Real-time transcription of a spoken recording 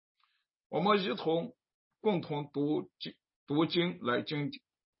我们共同读经来进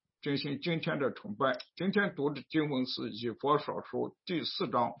行今天的崇拜。今天读的经文是以弗所书第4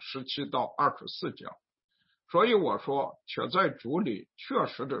章17到24节。所以我说，且在主里确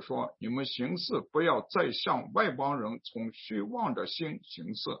实的说，你们行事不要再像外邦人从虚妄的心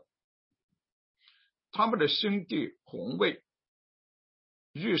行事，他们的心地宏伟，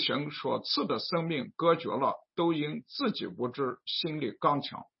与神所赐的生命隔绝了，都因自己无知，心里刚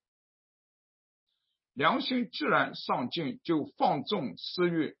强。良心既然上进，就放纵私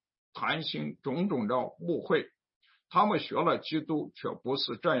欲，贪心种种的误会。他们学了基督，却不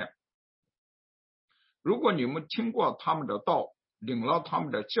是这样。如果你们听过他们的道，领了他们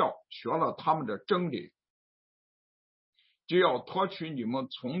的教，学了他们的真理，就要脱去你们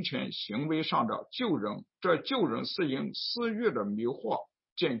从前行为上的旧人。这旧人是因私欲的迷惑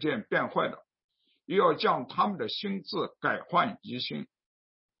渐渐变坏的，又要将他们的心智改换一新，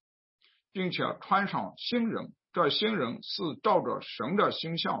并且穿上新人。这新人是照着神的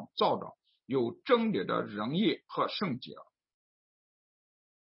形象造的，有真理的仁义和圣洁。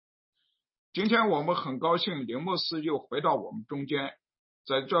今天我们很高兴林牧师又回到我们中间，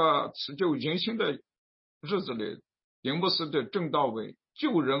在这辞旧迎新的日子里，林牧师的正道为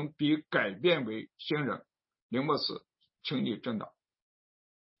旧人比改变为新人。林牧师，请你正道。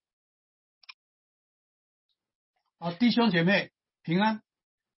好，弟兄姐妹平安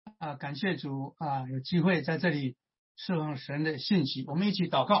感谢主有机会在这里释放神的信息，我们一起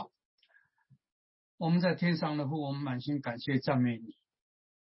祷告。我们在天上的父，我们满心感谢赞美你。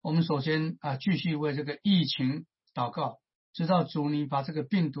我们首先继续为这个疫情祷告，直到主你把这个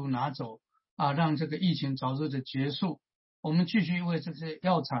病毒拿走让这个疫情早日的结束。我们继续为这些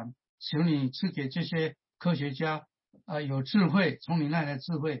药厂，求你赐给这些科学家有智慧，从你那来的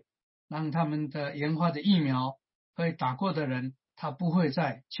智慧，让他们的研发的疫苗被打过的人他不会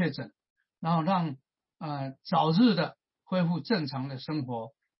再确诊，然后让早日的恢复正常的生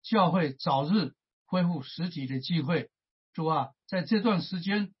活，教会早日恢复实体的机会。主在这段时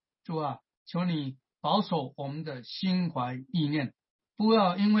间，主求你保守我们的心怀意念，不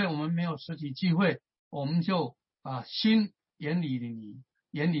要因为我们没有实体机会，我们就心远离你，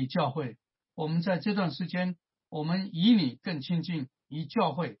远离教会。我们在这段时间，我们以你更亲近，以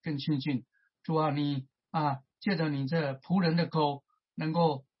教会更亲近。主你借着你这仆人的口，能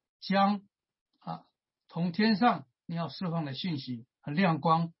够将从天上你要释放的信息和亮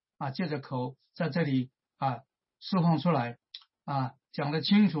光借着口在这里释放出来讲得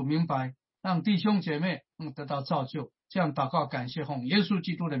清楚明白，让弟兄姐妹能得到造就。这样祷告感谢奉耶稣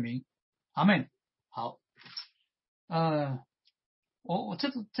基督的名，阿们。好，我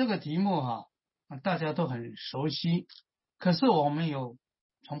这个题目大家都很熟悉，可是我们有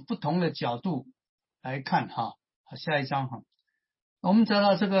从不同的角度来看下一章我们知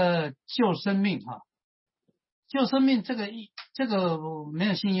道这个救生命救生命这个没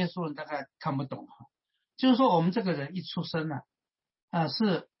有信耶稣人大概看不懂就是说我们这个人一出生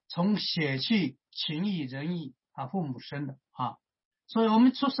是从血气情义仁义父母生的所以我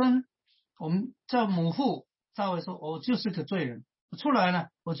们出生，我们在母父大卫说我就是个罪人，我出来呢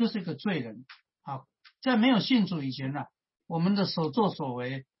我就是一个罪人在没有信主以前我们的所作所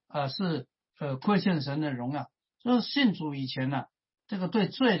为是亏欠神的荣耀。就是信主以前这个对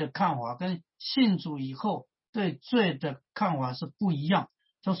罪的看法跟信主以后对罪的看法是不一样。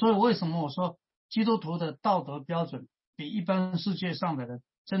所以为什么我说基督徒的道德标准比一般世界上的人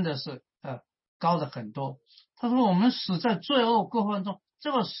真的是高的很多。他说我们死在罪恶过犯中，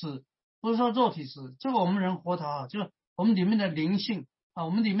这个死不是说肉体死，这个我们人活着就是我们里面的灵性我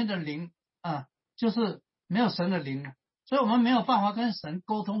们里面的灵就是没有神的灵所以我们没有办法跟神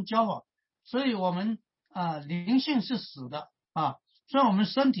沟通交往，所以我们灵性是死的虽然我们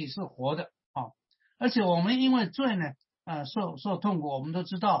身体是活的而且我们因为罪呢受痛苦。我们都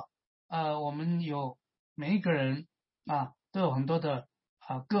知道我们有每一个人都有很多的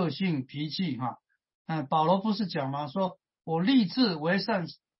个性脾气保罗不是讲吗？说我立志为善，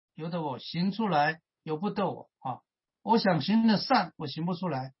由得我行出来，由不得我我想行的善我行不出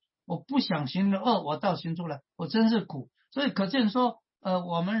来，我不想行的恶我倒行出来，我真是苦。所以可见说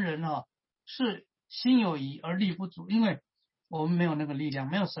我们人是心有余而力不足，因为我们没有那个力量，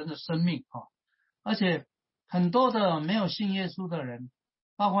没有神的生命而且很多的没有信耶稣的人，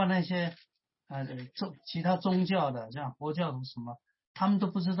包括那些其他宗教的像佛教什么，他们都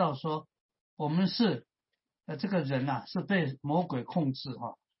不知道说我们是这个人是被魔鬼控制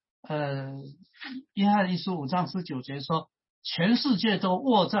约翰一书5章19节说全世界都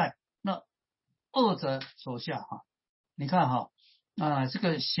握在那恶者手下你看这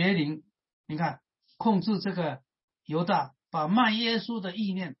个邪灵你看控制这个犹大，把卖耶稣的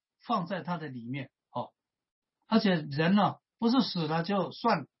意念放在他的里面而且人呢不是死了就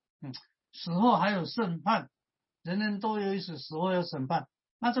算，死后还有审判，人人都有一死，死后有审判。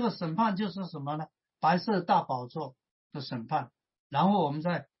那这个审判就是什么呢？白色大宝座的审判，然后我们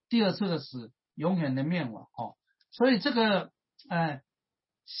在第二次的死，永远的灭亡所以这个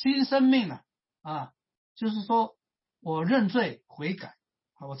新生命就是说我认罪悔改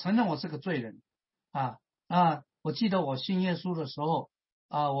我承认我是个罪人我记得我信耶稣的时候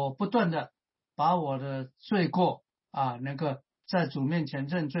我不断的把我的罪过那个在主面前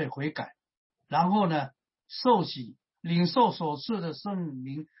认罪悔改，然后呢受洗领受所赐的圣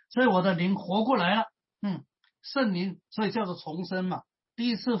灵，所以我的灵活过来了圣灵所以叫做重生嘛。第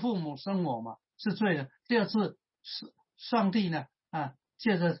一次父母生我嘛是罪的，第二次是上帝呢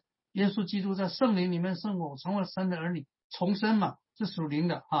借着耶稣基督在圣灵里面生我，成为神的儿女，重生嘛是属灵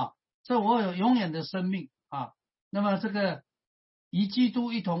的这我有永远的生命那么这个与基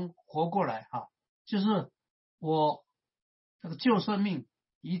督一同活过来就是我这个旧生命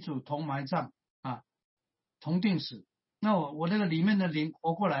与主同埋葬同定死，那我那个里面的灵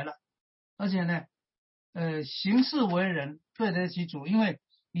活过来了，而且呢行事为人对得起主，因为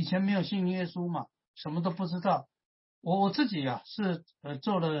以前没有信耶稣嘛，什么都不知道。我自己是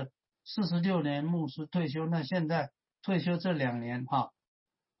做了46年牧师退休，那现在退休这2年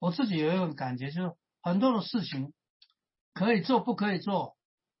我自己有一种感觉，就是很多的事情可以做不可以做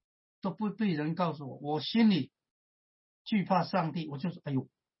都不被人告诉我，我心里惧怕上帝，我就说哎呦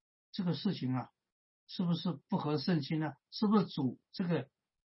这个事情是不是不合圣心呢？是不是主这个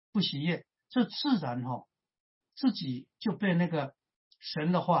不喜悦？这自然自己就被那个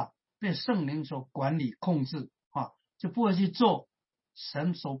神的话被圣灵所管理控制就不会去做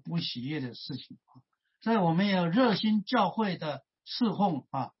神所不喜悦的事情所以我们有热心教会的侍奉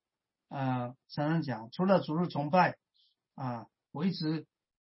常常讲，除了主日崇拜我一直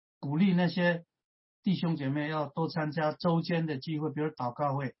鼓励那些弟兄姐妹要多参加周间的聚会，比如祷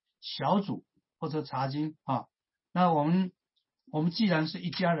告会、小组或者查经那我们既然是一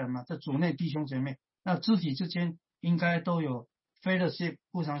家人嘛，在主内弟兄姐妹，那肢体之间应该都有 fellowship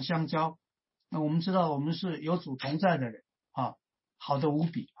互相相交，那我们知道我们是有主同在的人好的无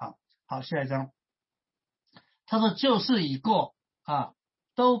比好，下一章他说旧事已过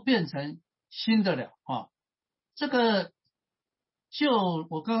都变成新的了这个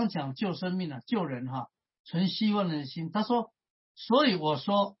我刚刚讲旧生命旧人存希望的心，他说所以我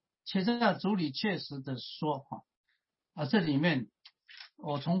说且在主里切实的说这里面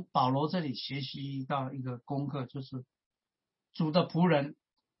我从保罗这里学习到一个功课，就是主的仆人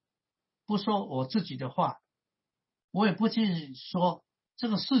不说我自己的话，我也不去说这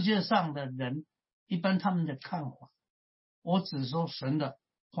个世界上的人一般他们的看法，我只说神的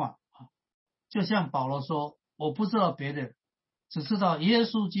话就像保罗说我不知道别的，只知道耶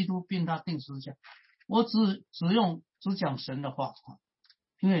稣基督并他定十字架，我只讲神的话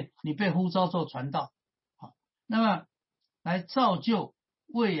因为你被呼召做传道那么来造就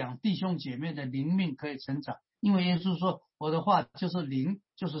喂养弟兄姐妹的灵命可以成长，因为耶稣说我的话就是灵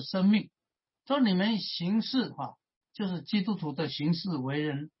就是生命，说你们行事就是基督徒的行事为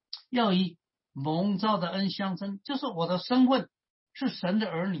人要以蒙召的恩相称，就是我的身份是神的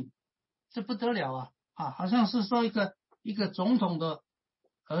儿女，这不得了好像是说一个总统的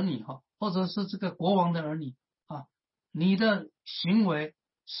儿女或者是这个国王的儿女你的行为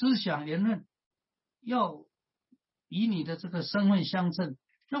思想言论要以你的这个身份相称，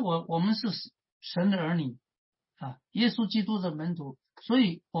那我们是神的儿女耶稣基督的门徒，所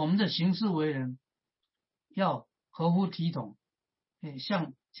以我们的行事为人要合乎体统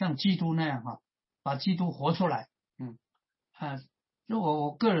像基督那样把基督活出来如果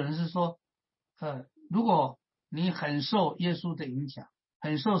我个人是说如果你很受耶稣的影响，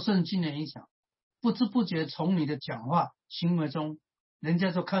很受圣经的影响，不知不觉从你的讲话行为中人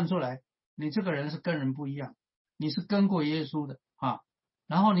家就看出来你这个人是跟人不一样，你是跟过耶稣的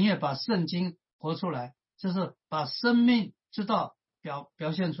然后你也把圣经活出来，就是把生命之道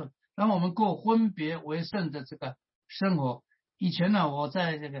表现出来，然后我们过分别为圣的这个生活。以前我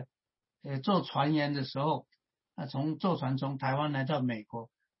在这个做船员的时候坐船从台湾来到美国，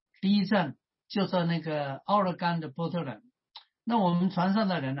第一站就在那个奥勒冈的波特兰，那我们船上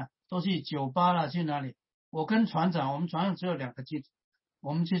的人都去酒吧了，去哪里，我跟船长，我们船上只有2个记者，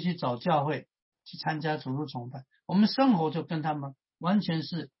我们就去找教会去参加主日崇拜，我们生活就跟他们完全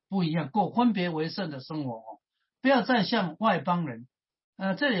是不一样，过分别为圣的生活不要再像外邦人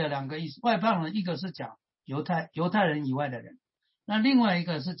这里有2个意思，外邦人一个是讲犹太人以外的人，那另外一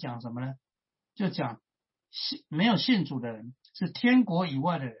个是讲什么呢？就讲没有信主的人，是天国以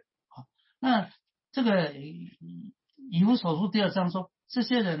外的人那这个以弗所书第2章说，这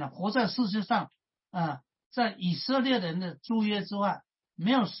些人呢，活在世界上啊，在以色列人的诸约之外，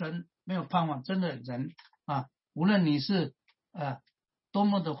没有神，没有盼望。真的人啊，无论你是多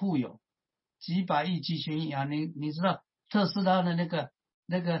么的富有，几百亿、几千亿啊，你知道特斯拉的那个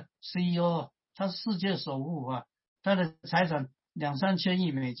CEO， 他是世界首富啊，他的财产2-3千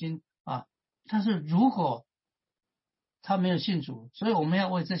亿美金啊，但是如果他没有信主，所以我们要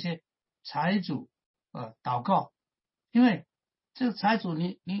为这些财主祷告，因为这个财主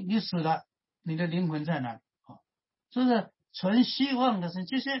你死了，你的灵魂在哪里啊？所以存希望的心，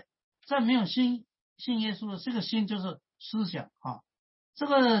这些在没有信耶稣的这个心就是思想啊，这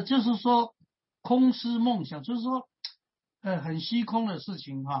个就是说空思梦想，就是说很虚空的事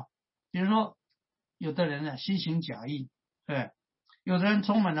情哈。比如说有的人呢虚情假意，对，有的人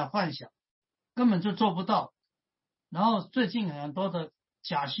充满了幻想，根本就做不到。然后最近很多的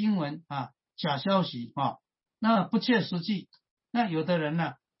假新闻啊、假消息啊，那不切实际。那有的人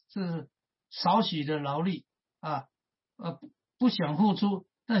呢是少许的劳力啊，不想付出，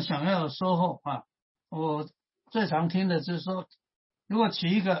但想要有收获啊。我最常听的就是说，如果娶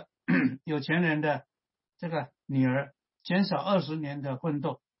一个有钱人的这个女儿，减少20年的奋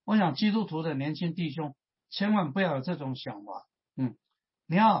斗。我想基督徒的年轻弟兄千万不要有这种想法，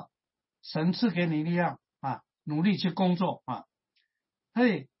你要神赐给你力量啊，努力去工作啊。所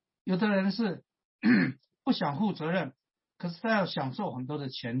以有的人是不想负责任，可是他要享受很多的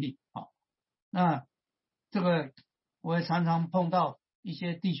权利啊。那这个我也常常碰到一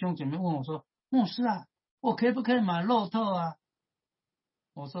些弟兄姐妹问我说，牧师啊，我可不可以买乐透啊？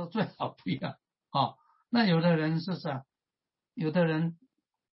我说最好不要啊。那有的人是啥？有的人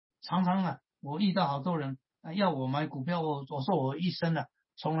常常啊，我遇到好多人要我买股票，我说我一生啊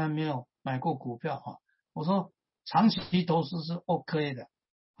从来没有买过股票啊。我说长期投资是 OK 的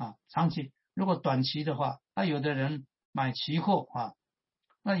啊，长期如果短期的话，有的人买期货啊，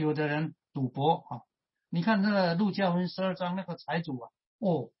那有的人赌博啊。你看那个路加福音12章那个财主啊，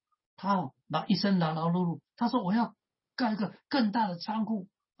他一生劳劳碌碌，他说我要盖一个更大的仓库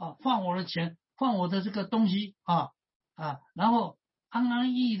啊，放我的钱，放我的这个东西啊，然后安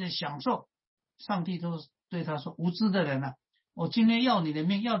安逸逸的享受。上帝都对他说，无知的人啊，我今天要你的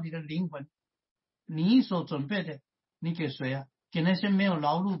命，要你的灵魂，你所准备的你给谁啊？给那些没有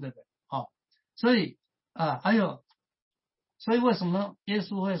劳碌的人啊。所以所以为什么耶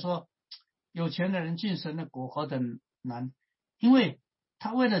稣会说有钱的人进神的国何等难？因为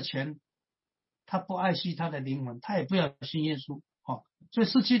他为了钱，他不爱惜他的灵魂，他也不要信耶稣所以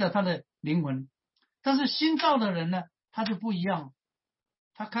失去了他的灵魂。但是新造的人呢，他就不一样，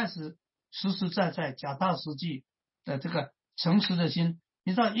他开始实实在在脚踏实地的这个诚实的心。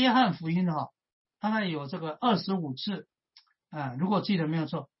你知道约翰福音大概有这个25次如果记得没有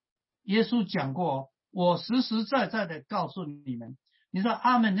错，耶稣讲过我实实在在的告诉你们。你知道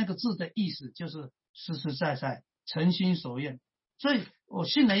阿们那个字的意思就是实实在在，诚心所愿。所以我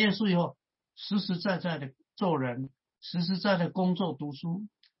信了耶稣以后，实实在在的做人，实实在在的工作读书，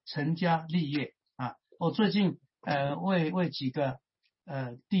成家立业啊。我最近为几个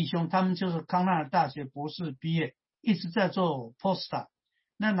弟兄，他们就是康奈尔大学博士毕业，一直在做 postdoc，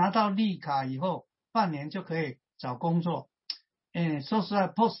 那拿到绿卡以后半年就可以找工作。说实在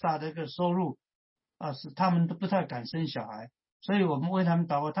postdoc 的一个收入是他们都不太敢生小孩，所以我们为他们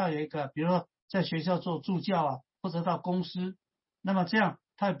祷告。他有一个比如说在学校做助教或者到公司，那么这样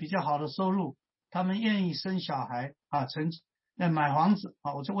他有比较好的收入，他们愿意生小孩买房子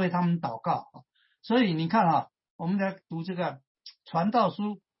我就为他们祷告所以你看我们来读这个传道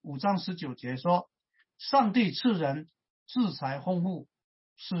书5章19节说，上帝赐人资财丰富，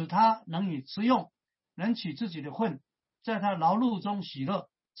使他能以吃用，能取自己的份，在他劳碌中喜乐，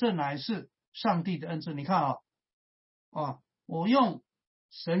这乃是上帝的恩赐。你看我用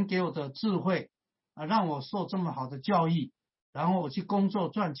神给我的智慧让我受这么好的教育，然后我去工作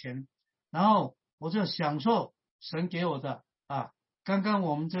赚钱，然后我就享受神给我的刚刚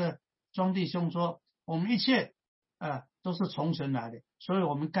我们这个庄弟兄说，我们一切都是从神来的，所以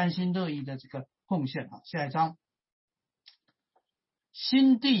我们甘心乐意的这个奉献下一章，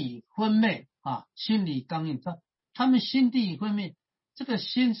心地昏昧心理刚硬。他们心地昏昧，这个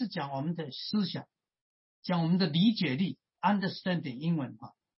心是讲我们的思想，讲我们的理解力 understanding 英文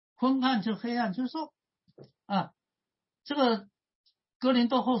昏暗就黑暗，就是说这个哥林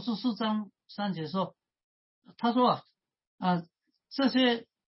多后书4章3节说，他说这些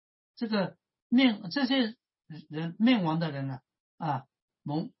人灭亡的人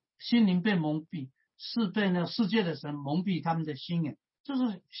心灵被蒙蔽，是被那世界的神蒙蔽他们的心眼，就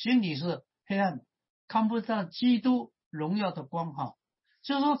是心里是黑暗的，看不到基督荣耀的光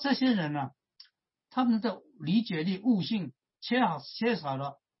就是说这些人他们的理解力悟性缺少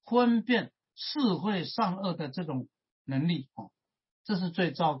了分辨是非善恶的这种能力这是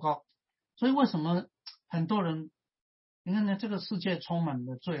最糟糕。所以为什么很多人，你看呢，这个世界充满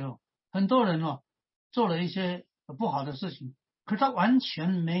了罪恶，很多人做了一些不好的事情，可是他完全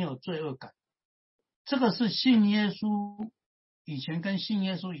没有罪恶感。这个是信耶稣以前跟信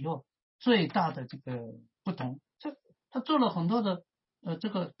耶稣以后最大的这个不同。他做了很多的这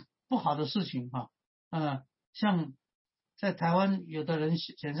个不好的事情像在台湾有的人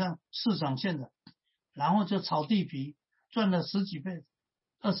选上市长县长，然后就炒地皮赚了10几倍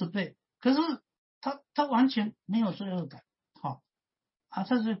20倍，可是他完全没有罪恶感他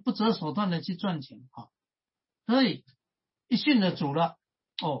是不择手段的去赚钱所以一信了主了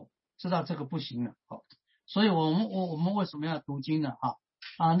知道这个不行了所以我们为什么要读经呢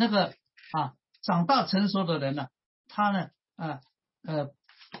那个长大成熟的人呢他呢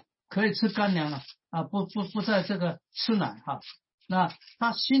可以吃干粮了不在这个吃奶那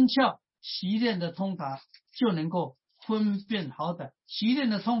他心窍习练的通达，就能够分辨好歹。习练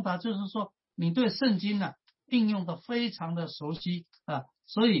的通达就是说你对圣经应用的非常的熟悉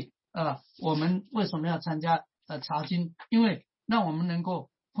所以我们为什么要参加查经？因为让我们能够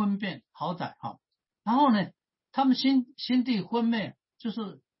分辨好歹然后呢，他们心地昏昧，就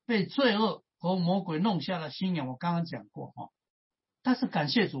是被罪恶和魔鬼弄瞎了心眼。我刚刚讲过但是感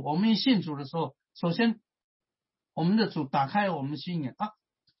谢主，我们一信主的时候，首先我们的主打开了我们心眼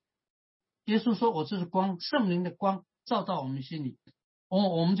耶稣说我就是光，圣灵的光照到我们心里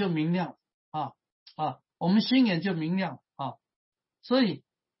我们就明亮我们心眼就明亮所以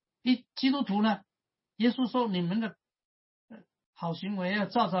基督徒呢，耶稣说你们的好行为要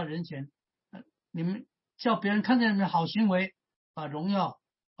照在人前你们叫别人看见你们的好行为，把荣耀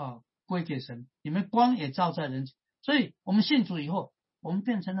归给神，你们光也照在人前。所以我们信主以后，我们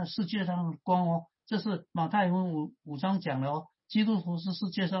变成了世界上的光这是马太福音5章讲的基督徒是世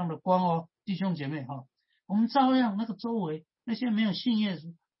界上的光弟兄姐妹我们照亮那个周围那些没有信耶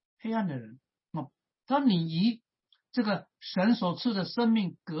稣黑暗的人当你与这个神所赐的生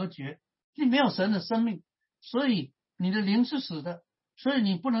命隔绝，你没有神的生命，所以你的灵是死的，所以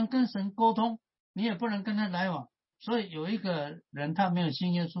你不能跟神沟通，你也不能跟他来往。所以有一个人他没有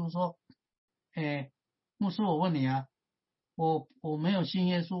信耶稣说牧师我问你我没有信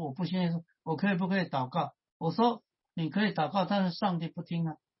耶稣，我不信耶稣，我可不可以祷告？我说你可以祷告，但是上帝不听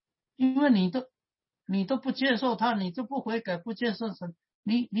因为你都不接受他，你都不悔改，不接受神，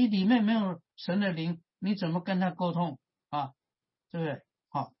你里面没有神的灵，你怎么跟他沟通对不对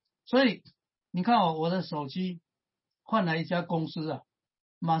所以你看我的手机换了一家公司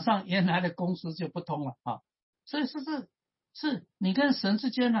马上原来的公司就不通了所以是你跟神之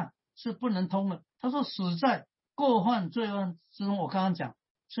间是不能通的。他说死在过犯罪恶之中，我刚刚讲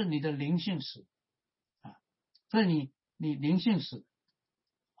是你的灵性死所以你灵性死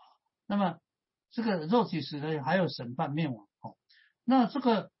那么这个肉体死的还有审判灭亡那这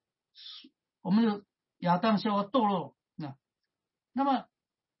个我们有亚当夏娃堕落那么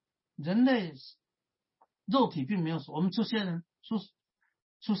人类肉体并没有死，我们这些人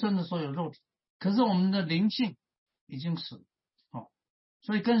出生的时候有肉体，可是我们的灵性已经死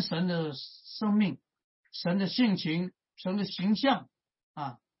所以跟神的生命、神的性情、神的形象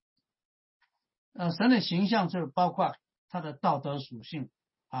神的形象就包括他的道德属性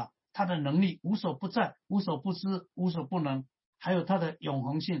他的能力无所不在、无所不知、无所不能，还有他的永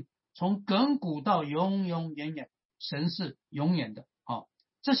恒性，从亘古到永永远远，神是永远的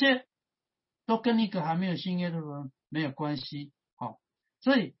这些都跟一个还没有信耶稣的人没有关系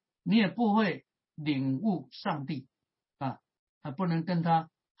所以你也不会领悟上帝不能跟他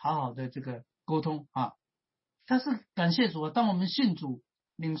好好的这个沟通但是感谢主当我们信主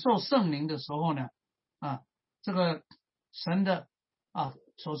领受圣灵的时候呢这个神的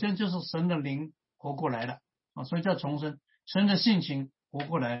首先就是神的灵活过来了所以叫重生，神的性情活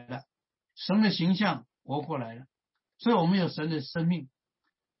过来了，神的形象活过来了，所以我们有神的生命。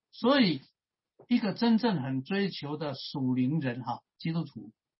所以一个真正很追求的属灵人基督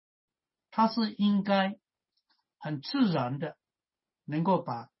徒，他是应该很自然的能够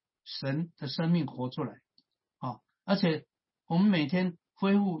把神的生命活出来而且我们每天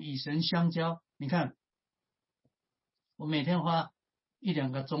恢复与神相交。你看我每天花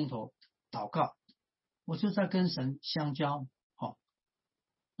1-2个钟头祷告，我就在跟神相交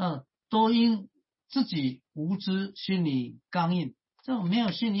都因自己无知，心里刚硬。这种没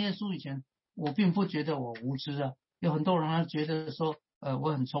有信耶稣以前，我并不觉得我无知有很多人觉得说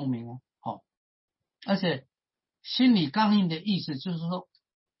我很聪明而且心里刚硬的意思就是说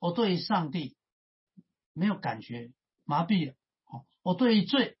我对于上帝没有感觉，麻痹了我对于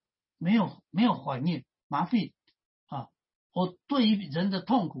罪没有反应，麻痹我对于人的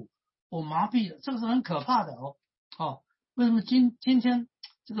痛苦我麻痹了，这个是很可怕的为什么今天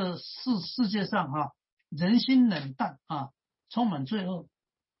这个世界上人心冷淡充满罪恶？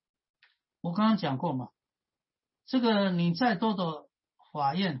我刚刚讲过嘛，这个你再多的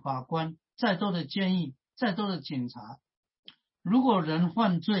法院法官，再多的监狱，再多的警察，如果人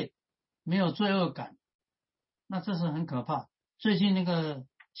犯罪没有罪恶感，那这是很可怕。最近那个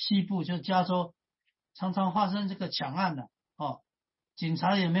西部就加州常常发生这个抢案的警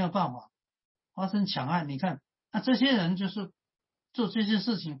察也没有办法，发生抢案，你看那这些人就是做这些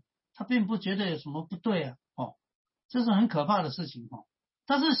事情，他并不觉得有什么不对这是很可怕的事情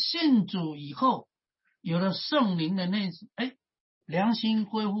但是信主以后，有了圣灵的内良心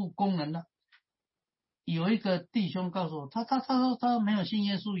恢复功能了。有一个弟兄告诉我，他说他没有信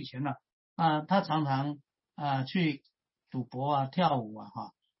耶稣以前他常常去赌博跳舞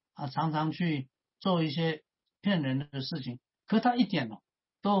常常去做一些骗人的事情，可他一点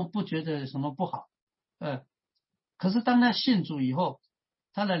都不觉得什么不好可是当他信主以后，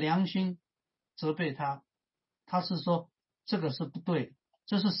他的良心责备他，他是说这个是不对，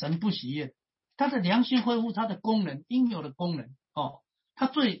这是神不喜悦。他的良心恢复他的功能，应有的功能他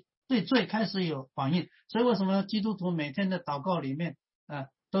对罪开始有反应。所以为什么基督徒每天的祷告里面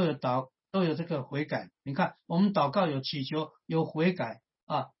都有这个悔改？你看我们祷告有祈求，有悔改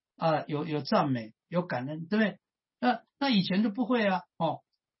有赞美，有感恩，对不对？那以前都不会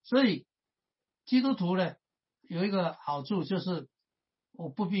所以基督徒呢有一个好处，就是我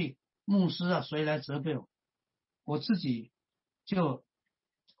不必牧师谁来责备我，我自己就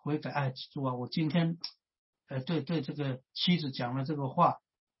悔改。主我今天对这个妻子讲了这个话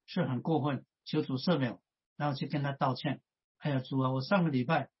是很过分，求主赦免我，然后去跟他道歉。主我上个礼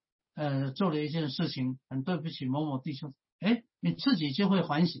拜做了一件事情，很对不起某某弟兄。你自己就会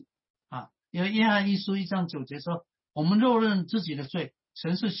反省因为约翰一书1章9节说，我们若认自己的罪，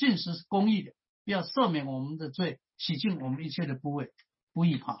神是信实是公义的，必要赦免我们的罪，洗净我们一切的不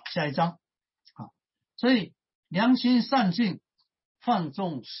义下一章所以良心善尽，放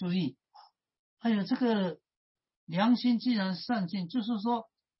纵私意。还有这个良心既然善尽，就是说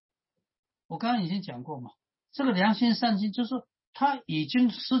我刚刚已经讲过嘛，这个良心善尽就是他已经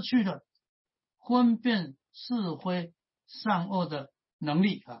失去了分辨是非善恶的能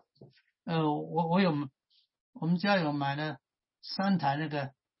力我们家有买了3台那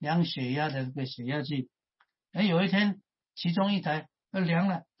个量血压的那个血压计，有一天其中一台量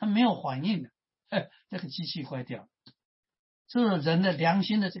了，它没有反应了，这个机器坏掉了，这人的良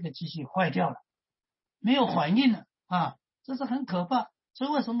心的这个机器坏掉了，没有反应了这是很可怕。所以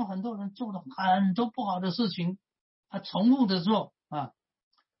为什么很多人做了很多不好的事情重复的做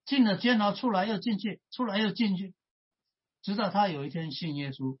进了监牢出来又进去，出来又进去，直到他有一天信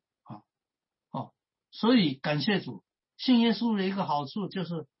耶稣所以感谢主，信耶稣的一个好处就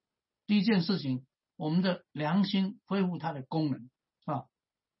是第一件事情，我们的良心恢复它的功能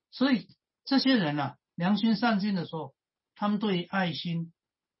所以这些人良心善尽的时候，他们对于爱心，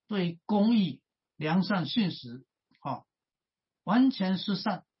对于公义、良善、信实完全是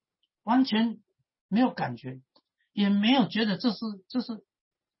善，完全没有感觉，也没有觉得这是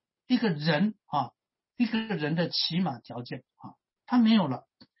一个人一个人的起码条件他没有了，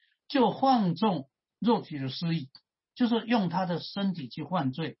就放纵肉体的私意，就是用他的身体去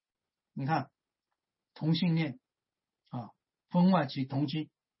犯罪。你看同性恋婚外情同居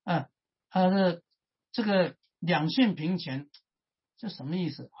他的这个两性平权，这什么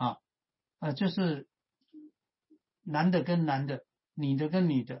意思就是男的跟男的，女的跟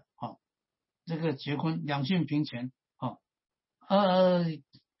女的这个结婚两性平权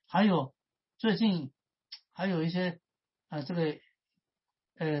还有最近还有一些这个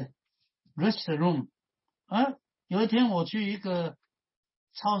restroom有一天我去一个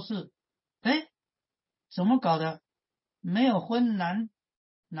超市，怎么搞的？没有分男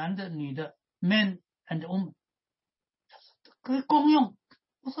的女的 man and woman 可以共用。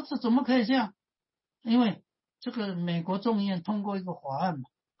我说这怎么可以这样？因为这个美国众议院通过一个法案嘛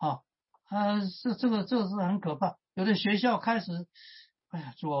这个是很可怕。有的学校开始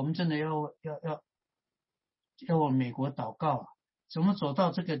主我们真的要往美国祷告怎么走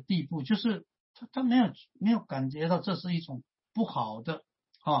到这个地步，就是他没有感觉到这是一种不好的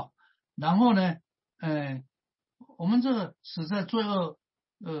然后呢我们这个死在罪恶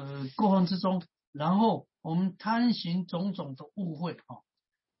过犯之中，然后我们贪行种种的误会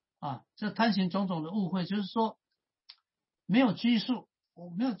这贪行种种的误会就是说没有拘束，我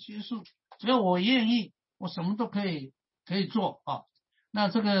没有拘束，只要我愿意，我什么都可以做那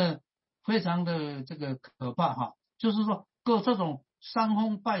这个非常的这个可怕就是说各这种伤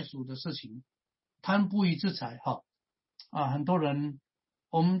风败俗的事情，贪不义之财很多人，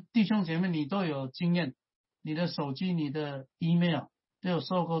我们弟兄姐妹你都有经验，你的手机、你的 email 都有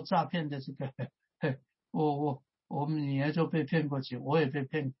受过诈骗的这个，我们女儿就被骗过钱，我也被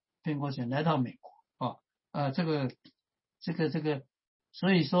骗过钱，来到美国这个，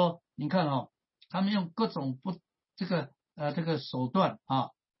所以说你看他们用各种这个手段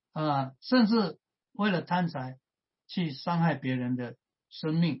甚至为了贪财去伤害别人的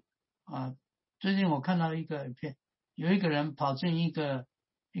生命最近我看到一个影片，有一个人跑进一个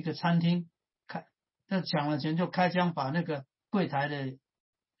餐厅，抢了钱就开枪把那个柜台的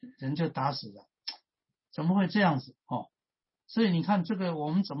人就打死了，怎么会这样子所以你看这个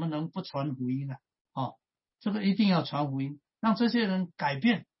我们怎么能不传福音呢这个一定要传福音，让这些人改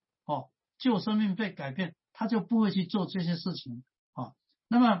变救生命被改变，他就不会去做这些事情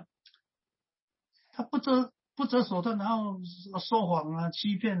那么他不择手段，然后说谎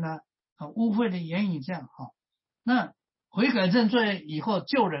欺骗污秽的言语这样那悔改认罪以后，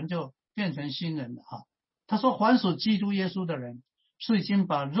救人就变成新人了他说凡属基督耶稣的人是已经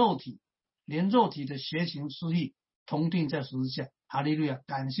把连肉体的邪情私欲同定在十字架，哈利路亚，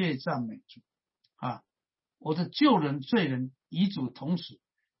感谢赞美主我的旧人罪人与主同死，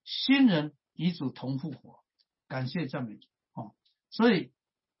新人与主同复活，感谢赞美主所以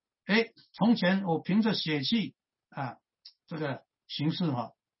从前我凭着血气这个行事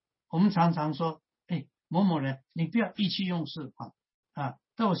我们常常说某某人你不要意气用事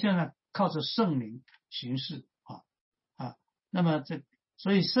但我现在靠着圣灵行事那么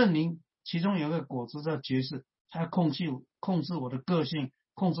所以圣灵其中有一个果子叫决志，它控制我的个性，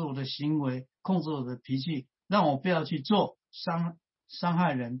控制我的行为，控制我的脾气，让我不要去做伤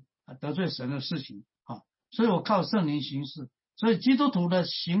害人得罪神的事情所以我靠圣灵行事。所以基督徒的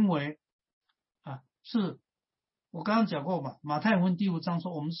行为是我刚刚讲过嘛，马太福音第5章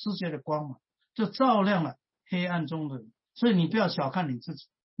说我们世界的光嘛，就照亮了黑暗中的人，所以你不要小看你自己，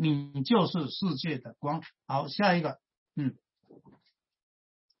你就是世界的光。好，下一个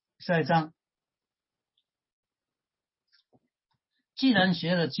下一章，既然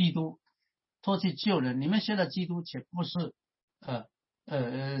学了基督脱去救人，你们学了基督且不是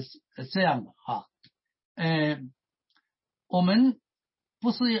这样的我们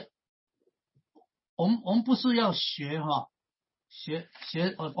不是要学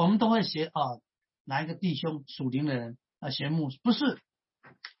我们都会学哪一个弟兄属灵的人学牧师，不是，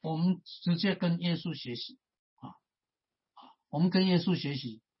我们直接跟耶稣学习我们跟耶稣学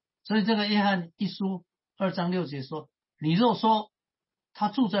习。所以这个约翰一书2章6节说，你若说他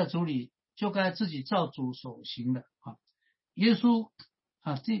住在主里，就该自己照主所行的耶稣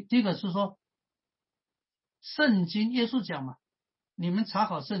第一个是说圣经，耶稣讲嘛，你们查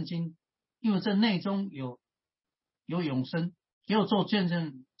考圣经，因为这内中有永生，给我做见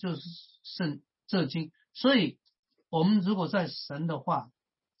证，就是这经。所以我们如果在神的话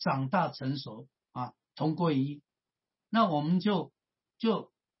长大成熟同归于一，那我们就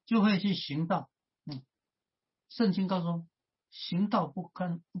会去行道圣经告诉我们行道不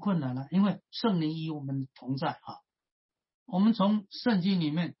困难了，因为圣灵与我们同在我们从圣经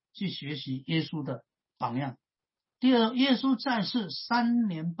里面去学习耶稣的榜样。第二，耶稣在世3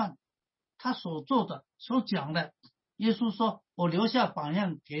年半，他所做的所讲的，耶稣说我留下榜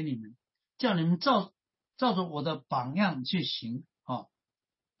样给你们，叫你们照着我的榜样去行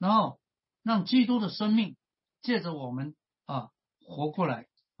然后让基督的生命借着我们活过来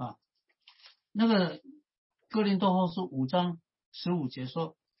那个哥林多后书5章15节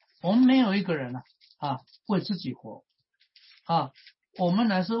说，我们没有一个人为自己活我们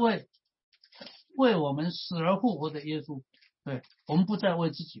乃是为我们死而复活的耶稣，对，我们不再为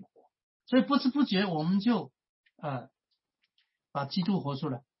自己活，所以不知不觉我们就把基督活出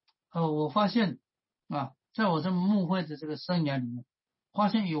来我发现在我这牧会的这个生涯里面，发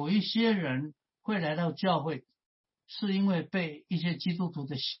现有一些人会来到教会，是因为被一些基督徒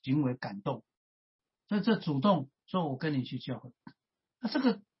的行为感动，所以这主动说我跟你去教会。那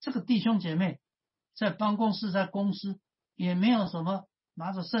这个弟兄姐妹在办公室在公司也没有什么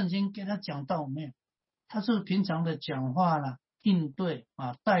拿着圣经给他讲道，没有，他是平常的讲话啦应对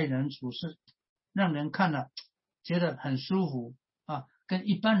待人处事，让人看了觉得很舒服跟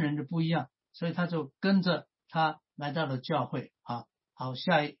一般人的不一样，所以他就跟着他来到了教会好，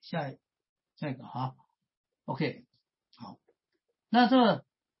下一个OK 好，那这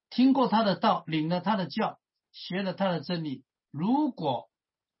听过他的道，领了他的教，学了他的真理，如果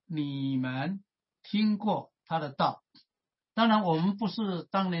你们听过他的道，当然我们不是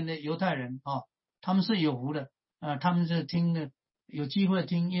当年的犹太人他们是有福的他们是有机会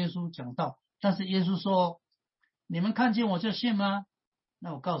听耶稣讲道，但是耶稣说你们看见我就信吗？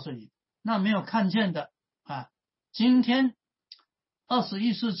那我告诉你，那没有看见的今天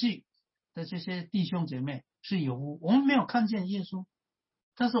21世纪的这些弟兄姐妹是有福，我们没有看见耶稣，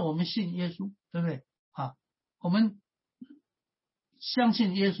但是我们信耶稣，对不对啊？我们相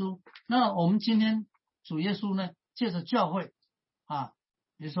信耶稣，那我们今天主耶稣呢，借着教会啊，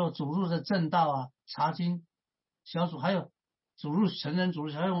比如说主日的正道啊、查经小组，还有主日成人主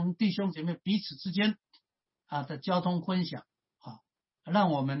日，还有我们弟兄姐妹彼此之间的交通分享啊，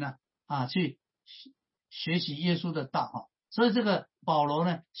让我们呢去学习耶稣的道啊。所以这个保罗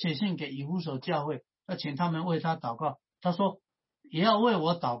呢写信给以弗所教会，要请他们为他祷告。他说也要为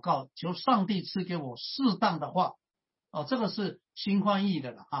我祷告，求上帝赐给我适当的话。这个是新翻译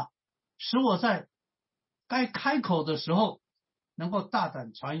的了使我在该开口的时候能够大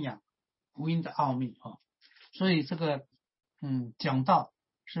胆传扬福音的奥秘所以这个讲道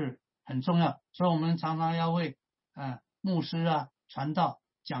是很重要，所以我们常常要为牧师传道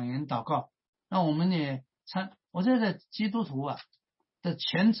讲员祷告。那我们也我觉得基督徒的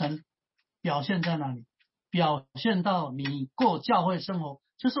虔诚表现在哪里？表现到你过教会生活，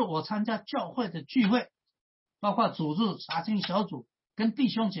就是我参加教会的聚会，包括主日查经小组跟弟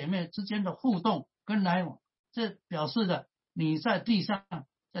兄姐妹之间的互动跟来往，这表示的你在地上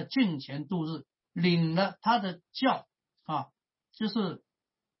在敬虔度日，领了他的教就是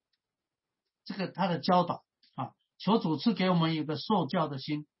这个他的教导求主赐给我们有个受教的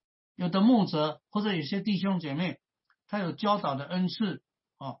心。有的牧者或者有些弟兄姐妹他有教导的恩赐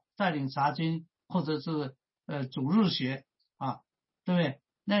带领查经或者是主日学对不对？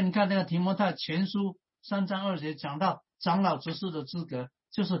那你看那个提摩太前书3章2节讲到长老执事的资格，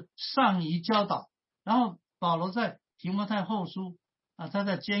就是善于教导。然后保罗在提摩太后书他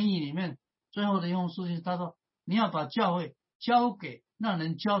在监狱里面最后的一封书信，他说你要把教会交给那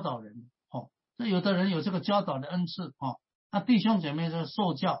能教导人这有的人有这个教导的恩赐弟兄姐妹的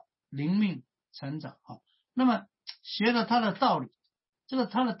受教灵命成长那么学了他的道理，这个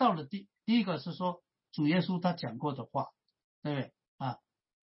他的道理第一个是说主耶稣他讲过的话，对不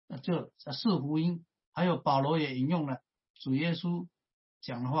对就四福音，还有保罗也引用了主耶稣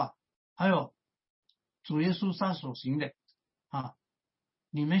讲的话，还有主耶稣他所行的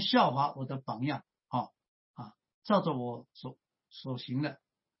你们效法我的榜样照着我所行的。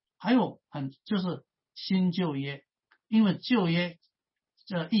还有就是新旧约，因为旧约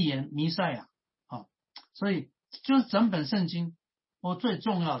这预言弥赛亚所以就是整本圣经我最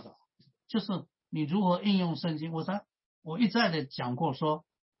重要的就是你如何应用圣经。我一再的讲过说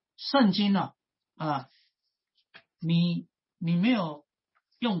圣经你没有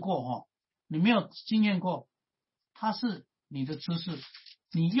用过你没有经验过，它是你的知识，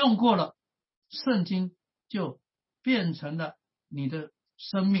你用过了圣经就变成了你的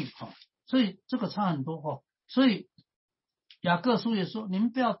生命所以这个差很多所以雅各书也说你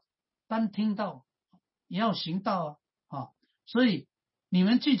们不要单听到，也要行道所以你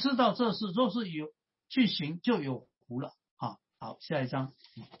们既知道这事，若是有去行就有福了好，下一章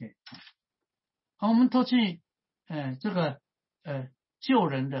好，我们脱去这个救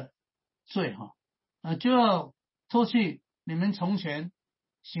人的罪就要脱去你们从前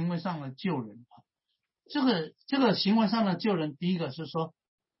行为上的救人这个行为上的救人，第一个是说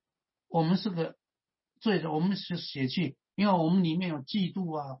我们是个罪的，我们是血气，因为我们里面有嫉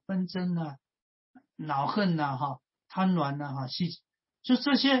妒纷争恼恨贪婪就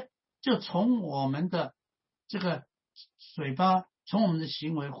这些就从我们的这个嘴巴从我们的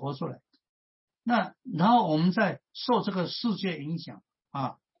行为活出来，那然后我们再受这个世界影响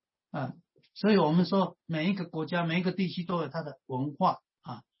所以我们说每一个国家每一个地区都有它的文化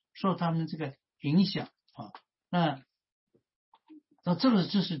受他们这个影响那这个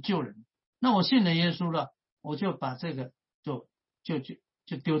就是救人。那我信了耶稣了，我就把这个就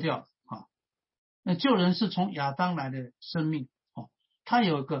丢掉了那救人是从亚当来的生命他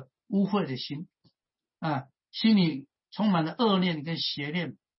有一个污秽的心心里充满了恶念跟邪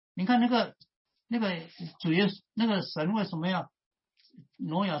念。你看那个主耶稣那个神为什么要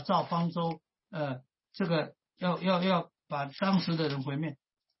挪亚造方舟这个要把当时的人毁灭？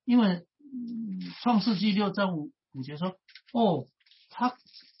因为创世纪6章5节说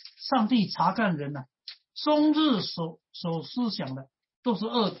上帝查看人终日所思想的都是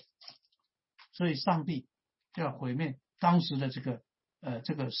恶的，所以上帝就要毁灭当时的这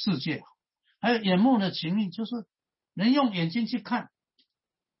个世界。还有眼目的情欲，就是人用眼睛去看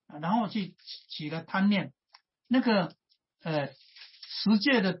然后去起了贪念。那个十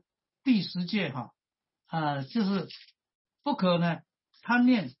诫的第10诫就是不可呢贪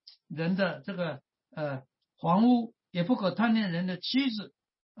恋人的这个房屋，也不可贪恋人的妻子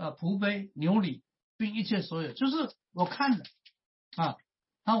仆婢牛驴并一切所有，就是我看的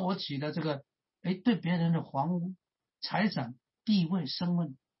然后我起了这个对别人的房屋财产、地位、身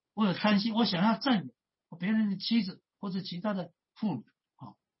份，我有贪心，我想要占有别人的妻子或者其他的妇女。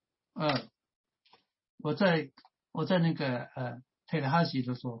我在那个泰拉哈西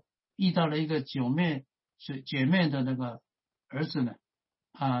的时候遇到了一个姐妹的那个儿子呢，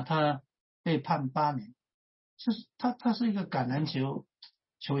他被判8年，就是他是一个橄榄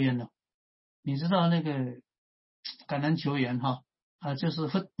球员呢，你知道那个橄榄球员就是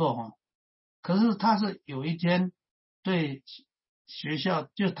football 可是他是有一天对学校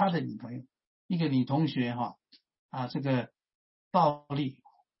就他的女朋友一个女同学这个暴力，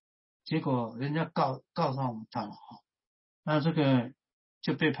结果人家告上他了那这个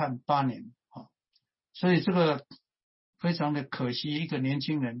就被判8年所以这个非常的可惜，一个年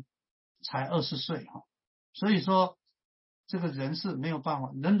轻人才20岁所以说这个人是没有办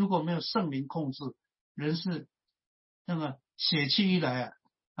法，人如果没有圣灵控制，人是那么血气一来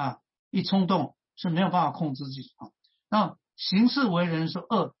一冲动是没有办法控制自己那行事为人是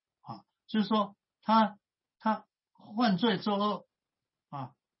恶就是说他犯罪作恶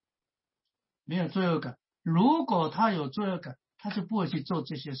没有罪恶感，如果他有罪恶感，他就不会去做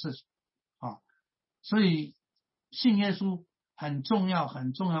这些事情所以信耶稣很重要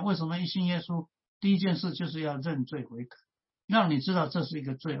很重要。为什么一信耶稣第一件事就是要认罪悔改，让你知道这是一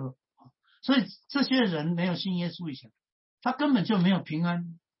个罪恶所以这些人没有信耶稣以前，他根本就没有平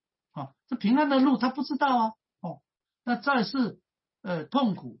安这平安的路他不知道那再是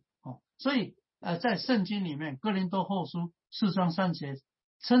痛苦所以在圣经里面哥林多后书4章3节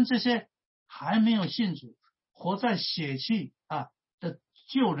称这些还没有信主活在血气的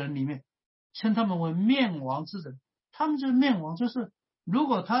旧人里面，称他们为灭亡之人。他们就是灭亡，就是如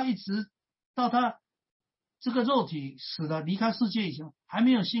果他一直到他这个肉体死了离开世界以前还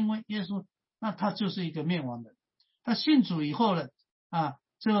没有信耶稣，那他就是一个灭亡的人。他信主以后呢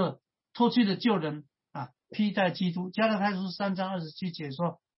这个脱去的旧人披戴基督。加拉太书3章27节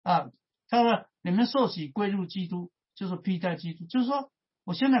说他说你们受洗归入基督，就是披戴基督，就是说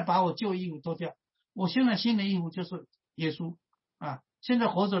我现在把我旧衣服脱掉，我现在新的衣服就是耶稣现在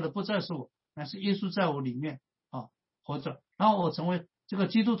活着的不再是我，乃是耶稣在我里面活着，然后我成为这个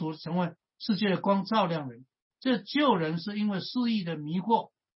基督徒，成为世界的光，照亮人。这旧人是因为世意的迷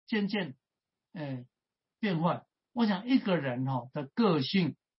惑渐渐变坏。我想一个人的个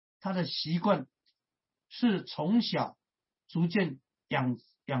性，他的习惯是从小逐渐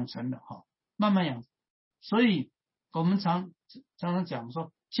养成的慢慢养。所以我们常常讲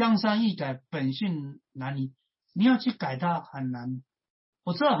说江山易改，本性难移，你要去改它很难。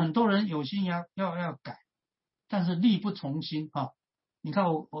我知道很多人有心要改，但是力不从心你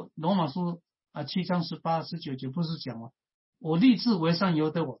看我罗马书7章18、19节不是讲吗？我立志为善由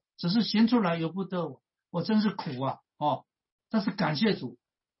得我，只是行出来由不得我，我真是苦但是感谢主，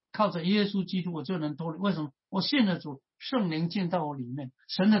靠着耶稣基督我就能脱离。为什么？我信了主，圣灵进到我里面，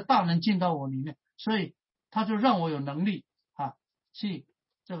神的大能进到我里面，所以他就让我有能力去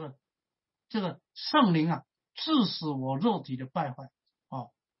这个圣灵致使我肉体的败坏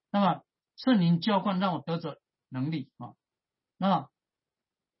那么圣灵浇灌让我得着能力那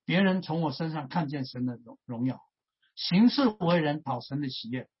别人从我身上看见神的荣耀，行事为人讨神的喜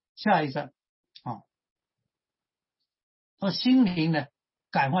悦。下一章说心灵呢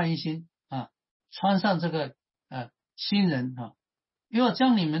改换一新穿上这个新人因为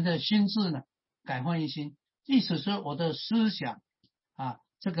将你们的心智呢改换一新，意思是我的思想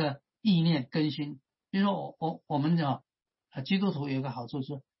这个意念更新。比如说我们基督徒有一个好处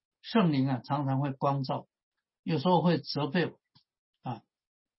是圣灵常常会光照，有时候会责备我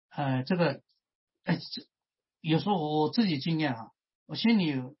这个有时候我自己经验我心里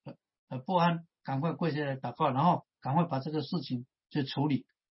有不安，赶快跪下来祷告，然后赶快把这个事情去处理，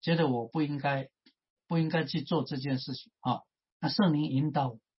觉得我不应该去做这件事情那圣灵引导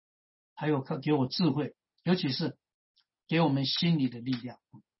我，还有给我智慧，尤其是给我们心里的力量。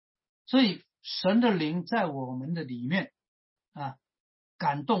所以神的灵在我们的里面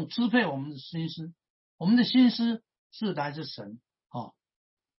感动支配我们的心思，我们的心思是来自神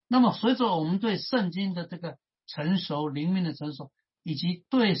那么随着我们对圣经的这个成熟，灵命的成熟，以及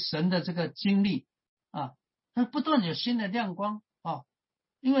对神的这个经历它不断有新的亮光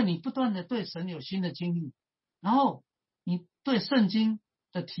因为你不断的对神有新的经历，然后你对圣经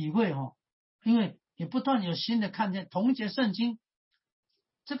的体会因为也不断有新的看见。同一节圣经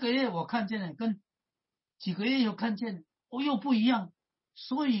这个月我看见了，跟几个月有看见了又不一样，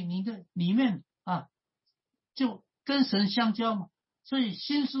所以你的里面就跟神相交嘛，所以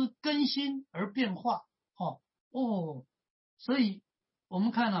心思更新而变化所以我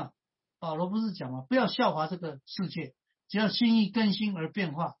们看保罗不是讲吗？不要效法这个世界，只要心意更新而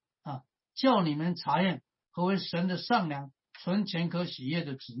变化叫你们查验何为神的善良、纯全可喜悦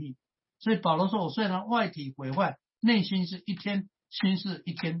的旨意。所以保罗说，我虽然外体毁坏，内心是一天，心是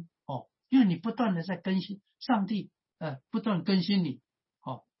一天。因为你不断的在更新，上帝不断更新你，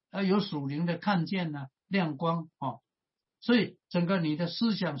有属灵的看见啊，亮光所以整个你的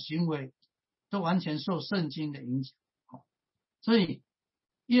思想行为都完全受圣经的影响，所以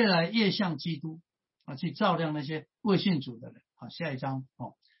越来越像基督去照亮那些未信主的人。下一章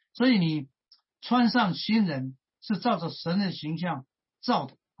所以你穿上新人是照着神的形象造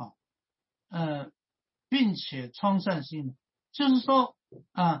的并且穿上新人，就是说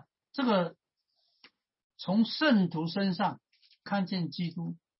这个从圣徒身上看见基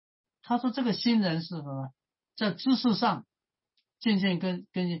督。他说这个新人是什么？在知识上渐渐更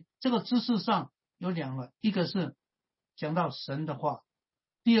新。这个知识上有两个，一个是讲到神的话，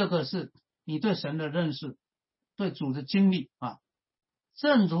第二个是你对神的认识，对主的经历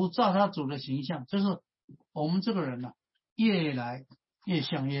正如照他主的形象，就是我们这个人越来越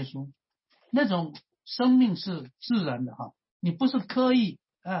像耶稣，那种生命是自然的你不是刻意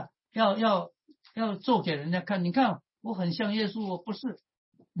要做给人家看，你看我很像耶稣，我不是，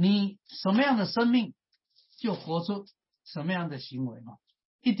你什么样的生命就活出什么样的行为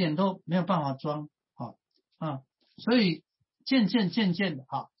一点都没有办法装所以渐渐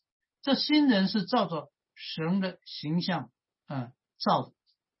的这新人是照着神的形象造的。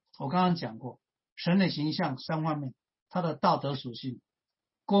我刚刚讲过，神的形象三方面，他的道德属性、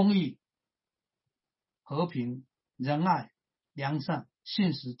公义、和平、仁爱、良善、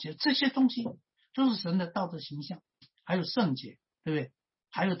信实，这些东西都是神的道德形象，还有圣洁，对不对？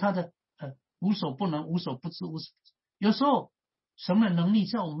还有他的无所不能、无所不知、有时候神的能力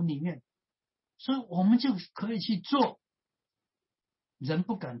在我们里面，所以我们就可以去做人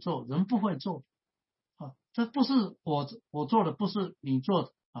不敢做、人不会做这不是我做的，不是你做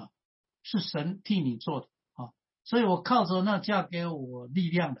的是神替你做的所以我靠着那加给我力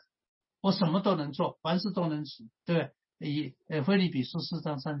量的，我什么都能做，凡事都能行，对不对？以腓立比书4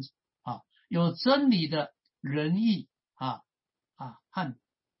章3节有真理的仁义和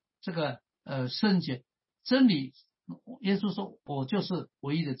这个圣洁。真理，耶稣说我就是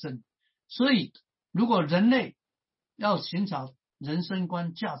唯一的真理。所以如果人类要寻找人生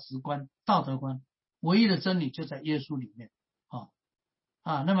观、价值观、道德观，唯一的真理就在耶稣里面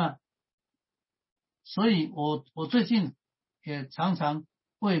那么所以我最近也常常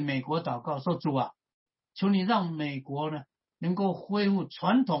为美国祷告，说主求你让美国呢能够恢复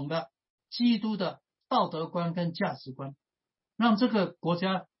传统的基督的道德观跟价值观，让这个国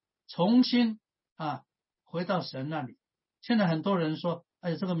家重新回到神那里。现在很多人说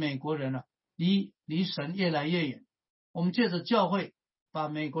这个美国人离神越来越远，我们借着教会把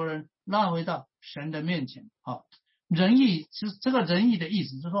美国人拉回到神的面前仁义，其实这个仁义的意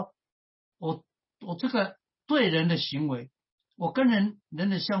思就是说我这个对人的行为，我跟人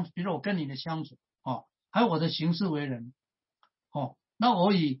的相处，比如我跟你的相处还有我的行事为人那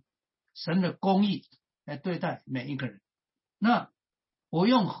我以神的公义来对待每一个人，那我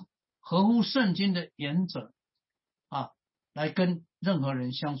用合乎圣经的原则来跟任何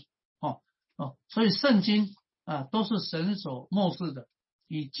人相处所以圣经都是神所默示的，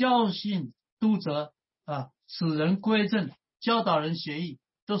以教训、督责使人归正、教导人学义，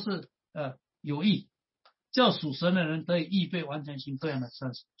都是有益，叫属神的人得以预备完成行各样的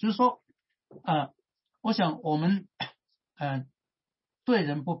善事。就是说我想我们对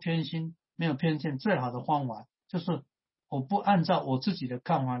人不偏心，没有偏见，最好的方法就是我不按照我自己的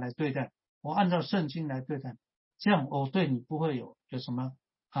看法来对待，我按照圣经来对待，这样我对你不会有什么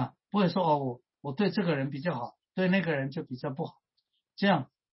不会说我对这个人比较好，对那个人就比较不好，这样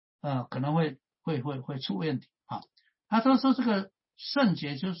可能会出问题他说这个圣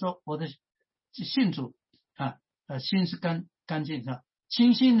洁，就是说我的信主心是干净是吧？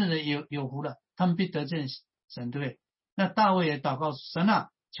清心的人有福了，他们必得见神，对不对？那大卫也祷告神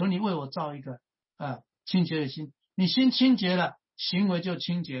求你为我造一个清洁的心，你心清洁了，行为就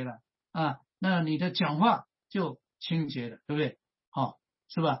清洁了那你的讲话就清洁了，对不对？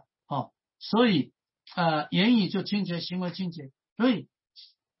是吧？所以言语就清洁，行为清洁，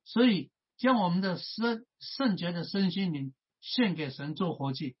所以将我们的圣洁的身心灵献给神做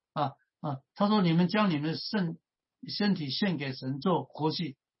活祭他说你们将你们的身体献给神做活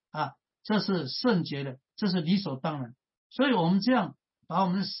祭这是圣洁的，这是理所当然。所以我们这样把我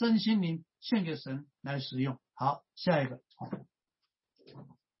们的身心灵献给神来使用。好，下一个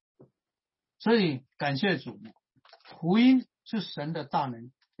所以感谢主，福音是神的大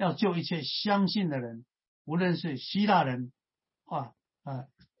能，要救一切相信的人，无论是希腊人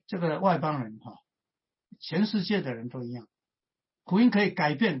这个外邦人全世界的人都一样。福音可以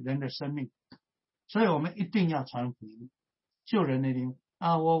改变人的生命，所以我们一定要传福音，救人的灵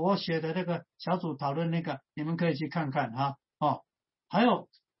啊！我写的那个小组讨论那个，你们可以去看看哈哦。还有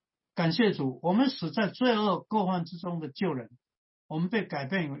感谢主，我们死在罪恶过犯之中的救人，我们被改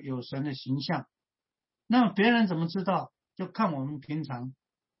变有神的形象。那么别人怎么知道？就看我们平常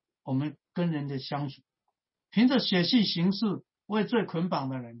我们跟人的相处，凭着血气行事为罪捆绑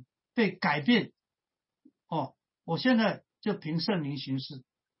的人被改变哦。我现在就凭圣灵行事，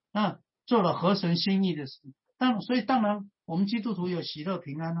那做了合神心意的事。所以当然我们基督徒有喜乐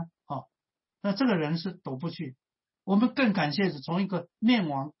平安呢哦。那这个人是躲不去。我们更感谢是从一个灭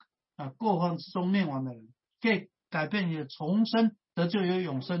亡过犯之中灭亡的人，可以改变你重生得救有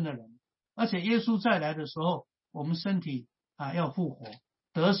永生的人。而且耶稣再来的时候，我们身体要复活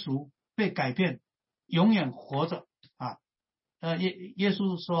得赎被改变永远活着啊。耶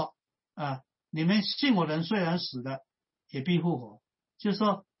稣说你们信我的人虽然死了也必复活。就是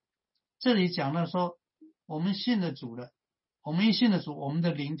说这里讲了说我们信了主了，我们一信了主，我们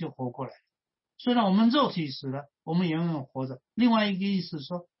的灵就活过来。虽然我们肉体死了，我们永远活着。另外一个意思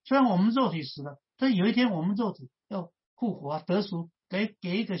说，虽然我们肉体死了，但有一天我们肉体要复活得赎，给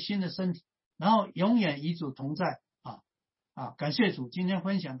一个新的身体，然后永远与主同在感谢主，今天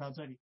分享到这里。